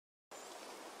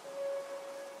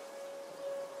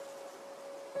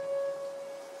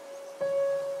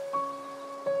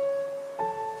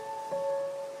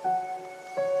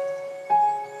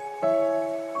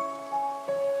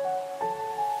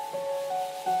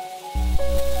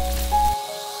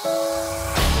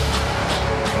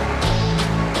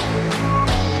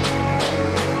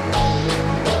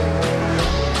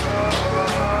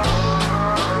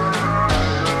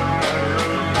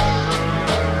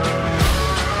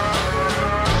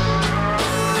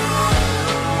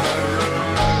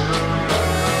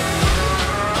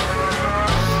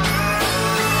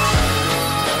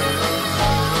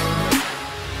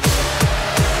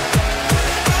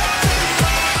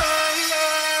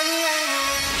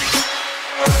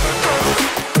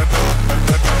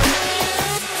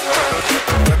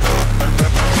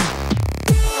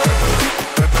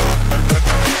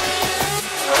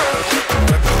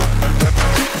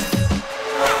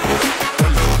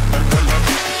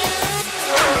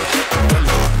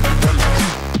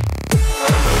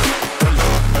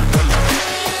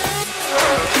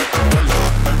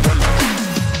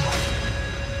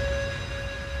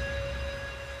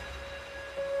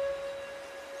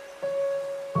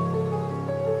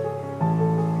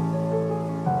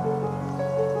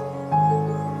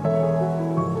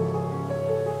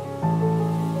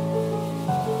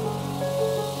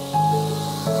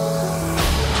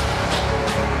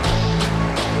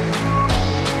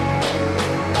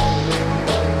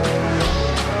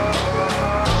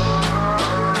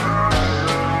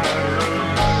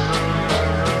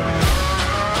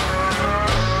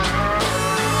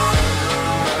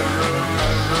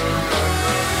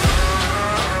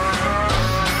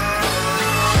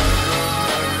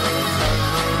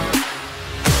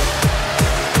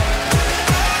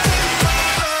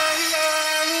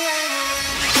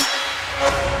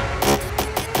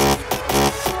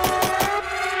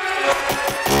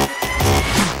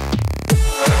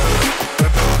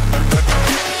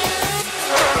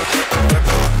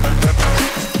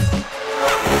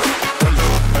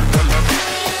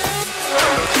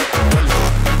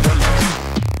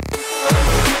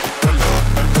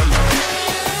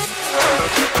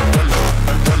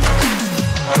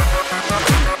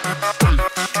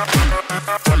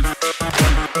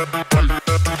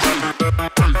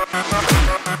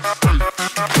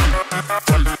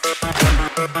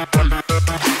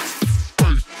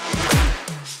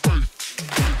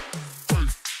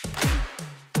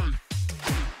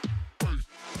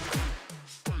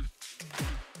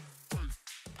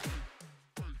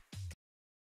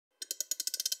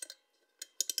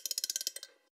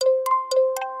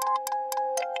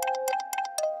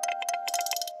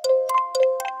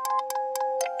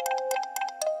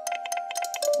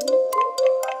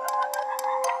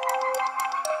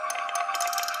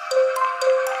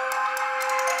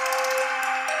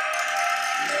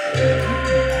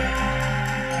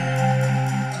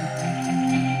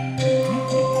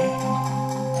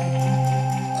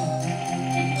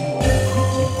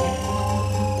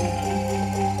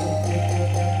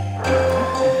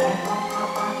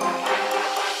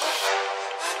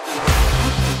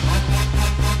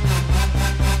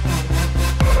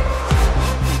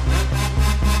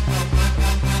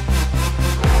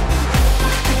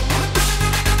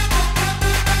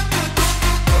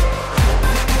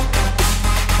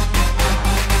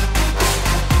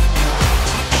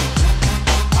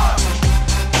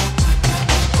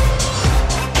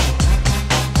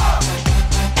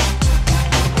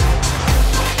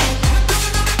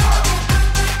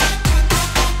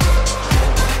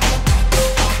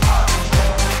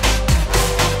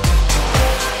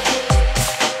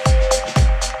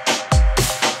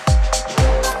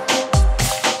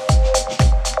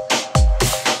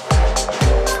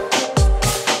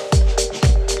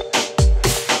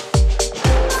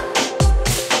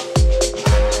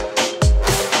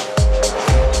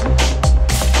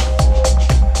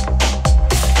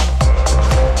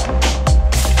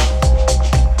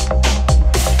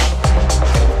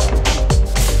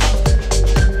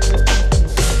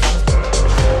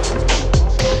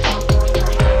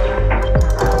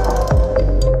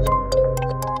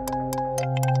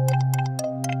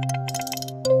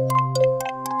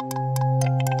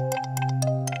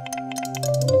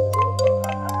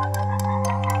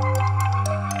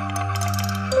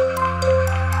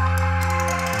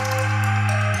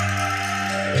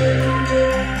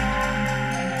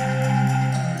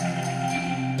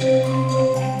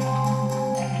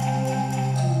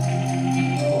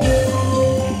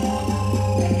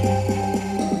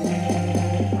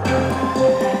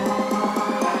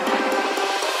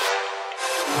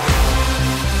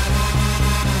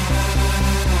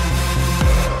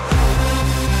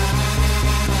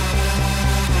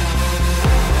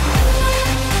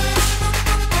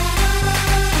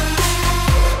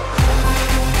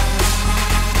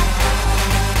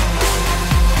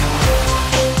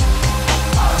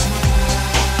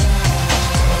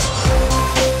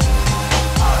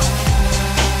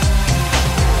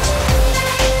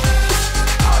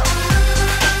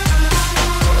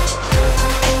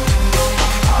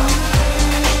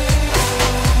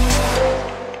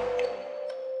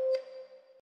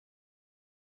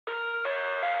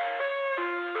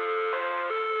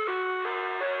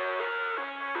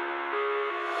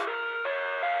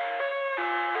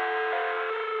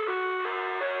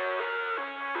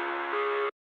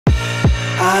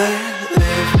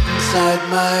inside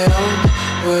my own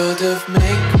world of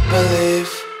make-believe.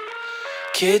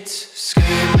 Kids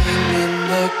screaming in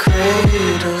the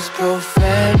cradles,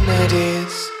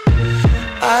 profanities.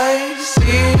 I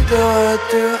see the world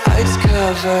through ice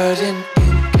covered in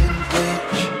ink and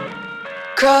bleach.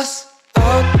 Cross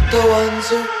out the ones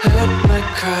who heard my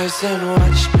cries and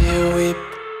watched me weep.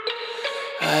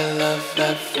 I love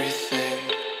everything.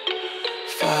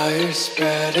 Fire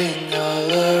spreading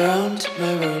all around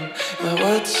my room. My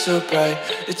world's so bright,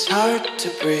 it's hard to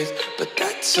breathe, but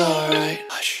that's alright.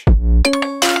 Hush.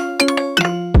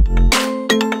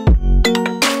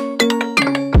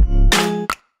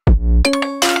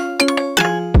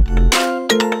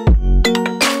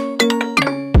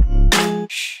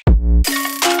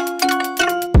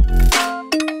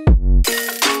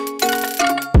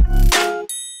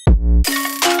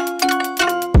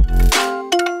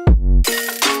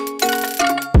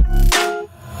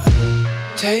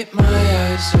 Tape my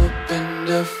eyes open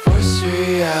to force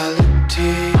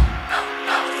reality.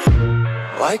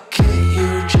 Why can't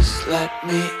you just let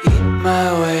me eat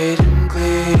my weight in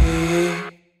glee?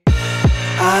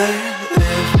 I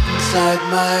live inside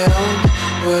my own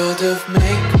world of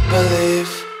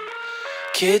make-believe.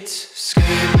 Kids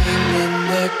screaming in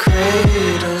their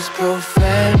cradles,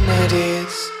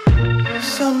 profanities.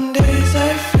 Some days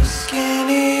I feel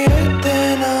skinnier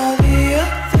than all the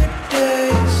other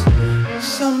days.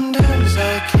 Sometimes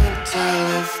I can't tell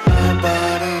if my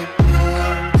body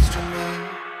belongs to me.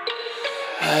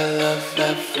 I love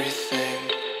everything.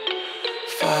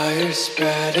 Fire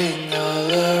spreading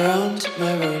all around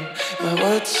my room. My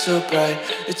world's so bright,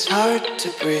 it's hard to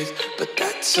breathe, but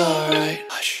that's alright.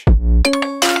 Hush.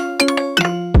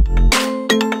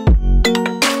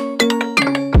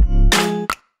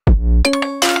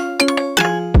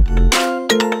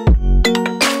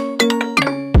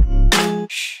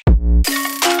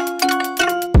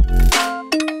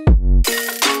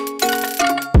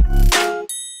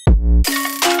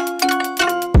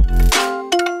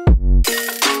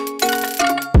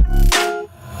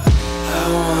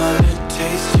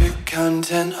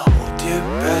 Content, hold your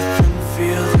breath and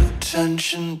feel the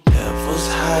tension. Devils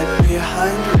hide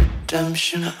behind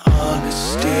redemption.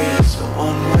 Honesty is a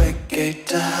one-way gate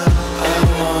to hell. I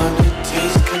wanna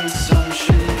taste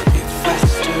consumption. Breathe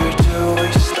faster to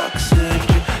waste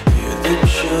oxygen. Hear the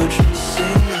children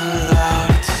sing aloud.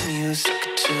 It's music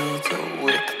till the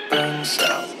wick burns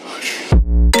out.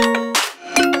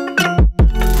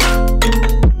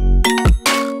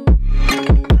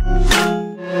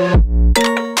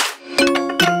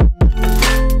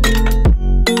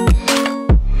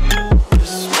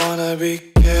 Be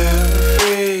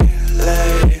carefree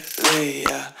lately,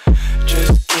 yeah.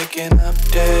 Just picking up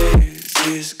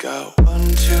daisies. Got one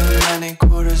too many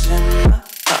quarters in my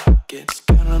pockets.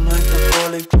 Counting like the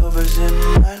 4-leaf clovers in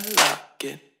my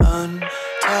locket.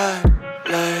 Untied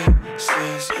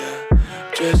laces, yeah.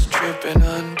 Just tripping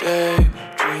on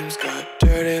daydreams. Got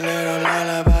dirty little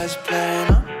lullabies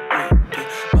playing on repeat.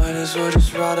 Might as well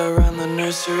just ride around the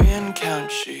nursery and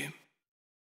count sheep.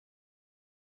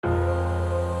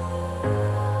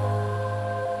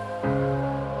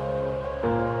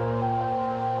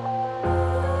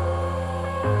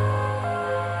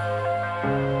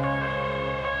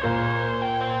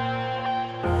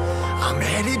 I'm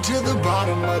headed to the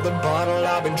bottom of the bottle.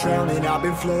 I've been drowning, I've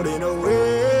been floating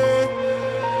away.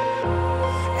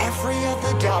 Every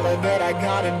other dollar that I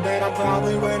got in bed, I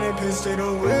probably went and pissed it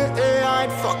away. I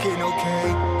ain't fucking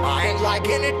okay, I ain't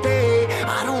liking it, babe.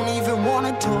 I don't even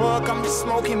wanna talk, I'm just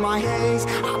smoking my haze.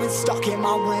 I've been stuck in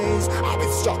my ways, I've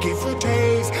been stuck here for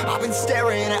days. I've been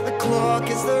staring at the clock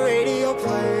as the radio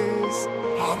plays.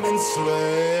 I'm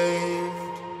enslaved.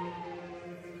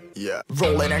 Yeah.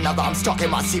 Rolling another, I'm stuck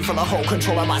in my seat for the whole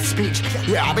control of my speech.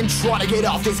 Yeah, I've been trying to get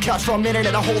off this couch for a minute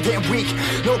and a whole damn week.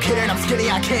 No kidding, I'm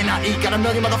skinny, I cannot eat. Got a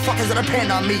million motherfuckers that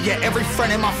depend on me. Yeah, every friend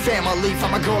in my family.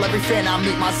 From a girl, every fan I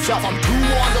meet myself. I'm too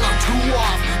on till I'm too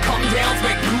off. Come down to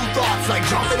make new thoughts, like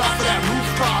jumping off of that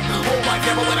rooftop. Whole life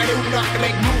never when I knew not to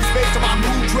make moves based on my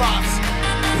mood drops.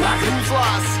 Like who's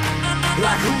lost?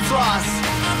 Like who's lost?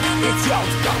 It's yo,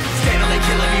 steadily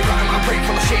killing me, running my brain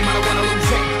full of shame. I don't wanna lose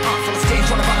it. Full of stage,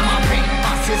 trying to find my pain.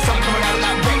 I see the sun coming out of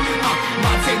that rain.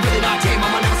 Minds ain't really not tame.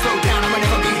 I'ma never slow down, I'ma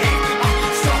never behave.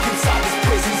 Stuck inside this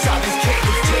prison, inside this cage,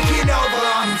 it's taking over.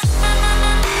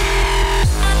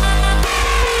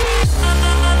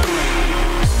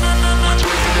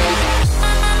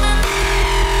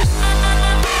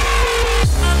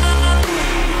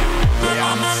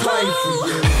 Yeah, I'm a slave for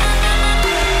you.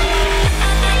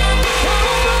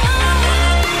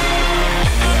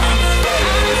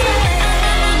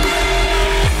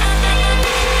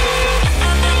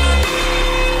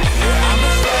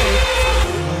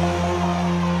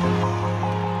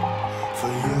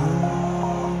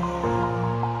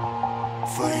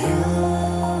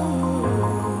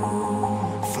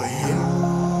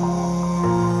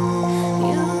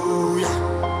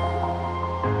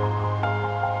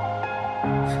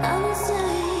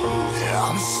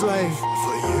 slave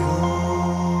for you.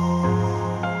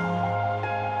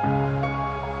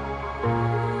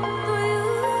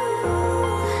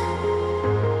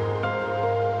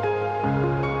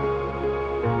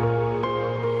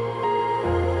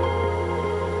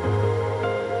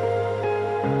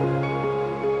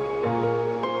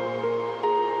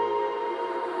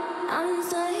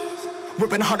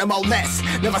 Ripping harder, more less.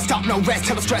 Never stop, no rest.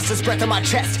 Till the stress is breath in my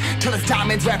chest. Till it's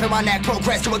diamonds wrapping my neck.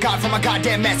 Progress to a god from a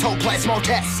goddamn mess. Hopeless, more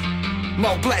tests.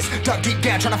 More blessed. Dug deep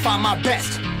down trying to find my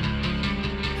best.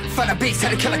 Find a beast, had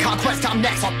to kill a conquest. I'm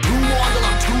next. I'm too on till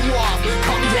I'm too off.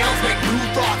 Calm down, make new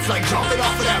thoughts. Like jumping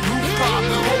off of that rooftop.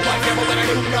 Whole life never when I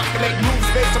knew not to make moves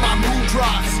based on my mood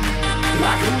drops.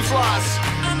 Like who's lost?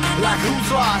 Like who's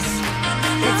lost?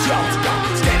 It's yours,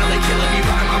 steadily killing me,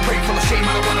 running my brain full of shame. I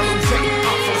don't wanna lose it.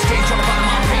 I'm full of stage, trying to find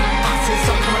my pain. I see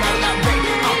something coming out of that rain.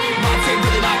 My team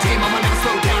really my team. I'ma never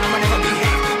slow down. I'ma never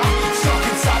behave. I'm stuck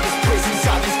inside this prison,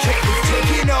 inside this cage. It's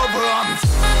taking over.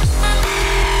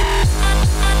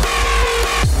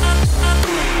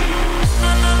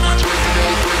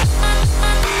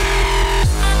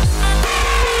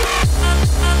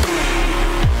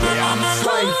 I'm a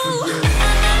slave for you.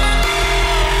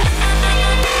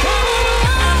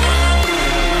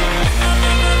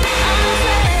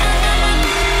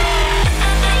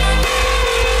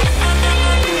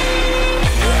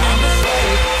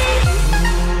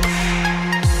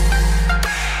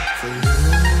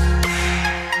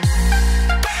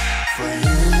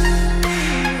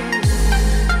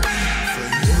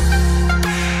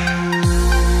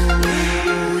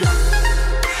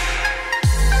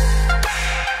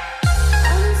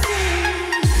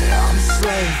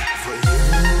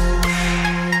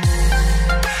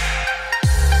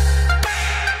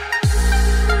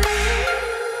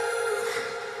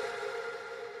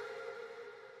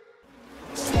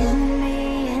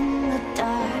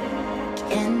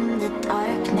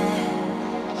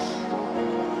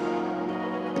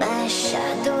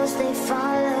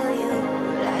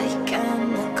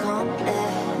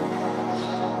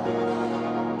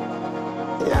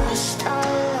 Lost all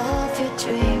of your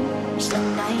dreams, the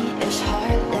night is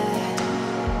harder.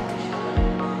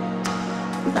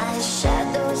 My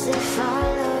shadows, they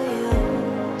follow you.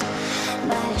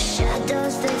 My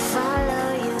shadows, they follow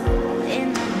you in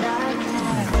the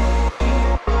darkness.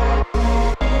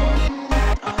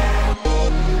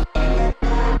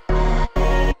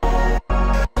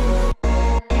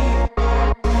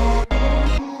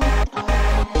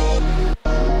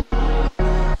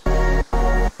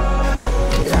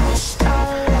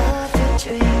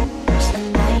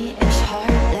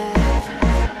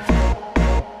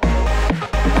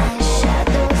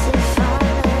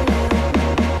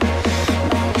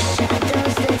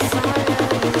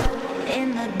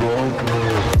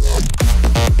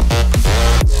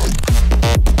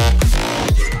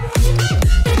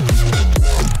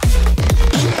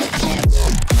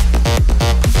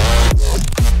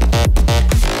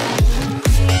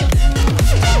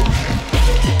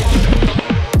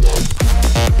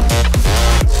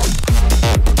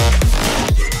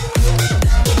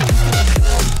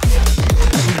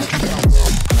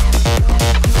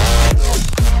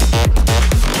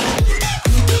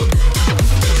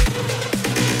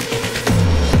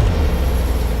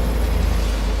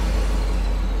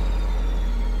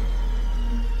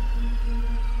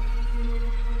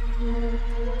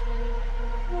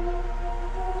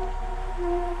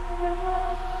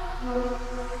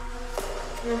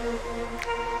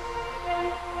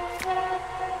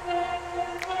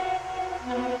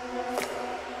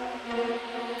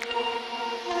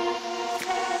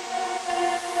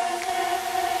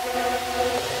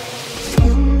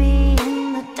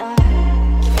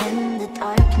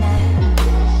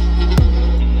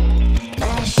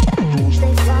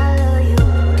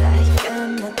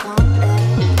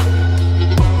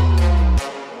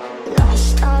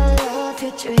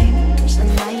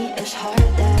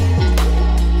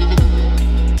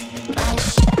 My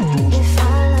shadows, they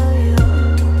follow you.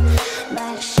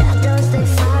 My shadows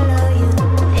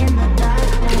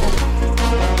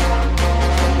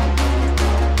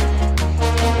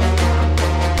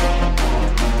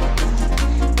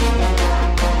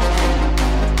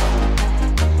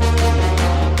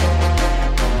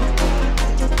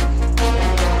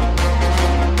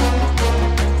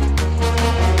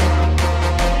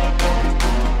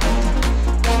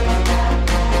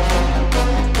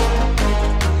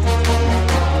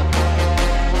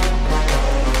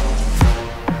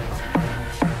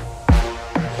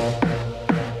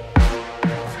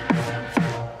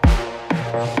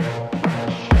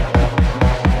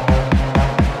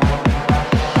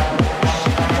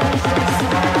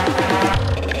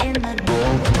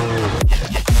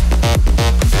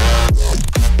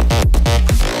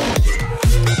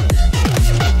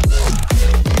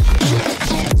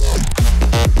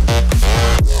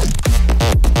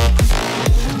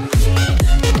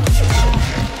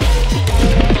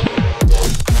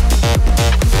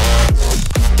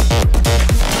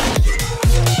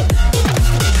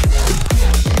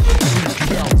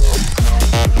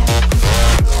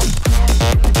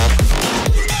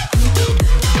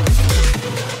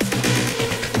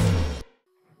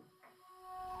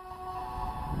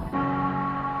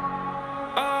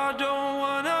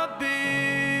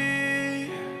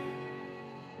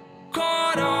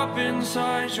up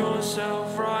inside your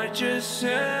self-righteous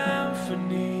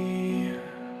symphony.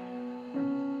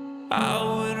 I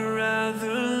would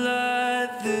rather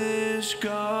let this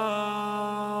go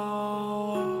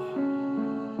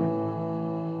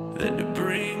than to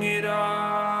bring it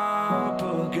up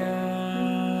again.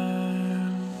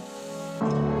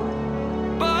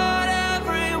 But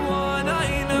everyone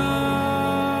I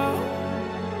know,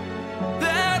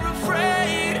 they're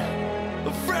afraid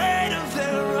of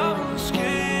their own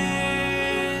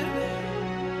skin,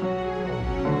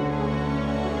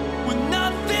 with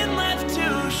nothing left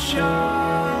to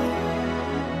show.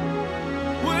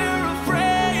 We're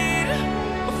afraid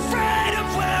of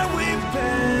where we've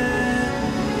been.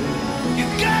 You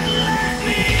got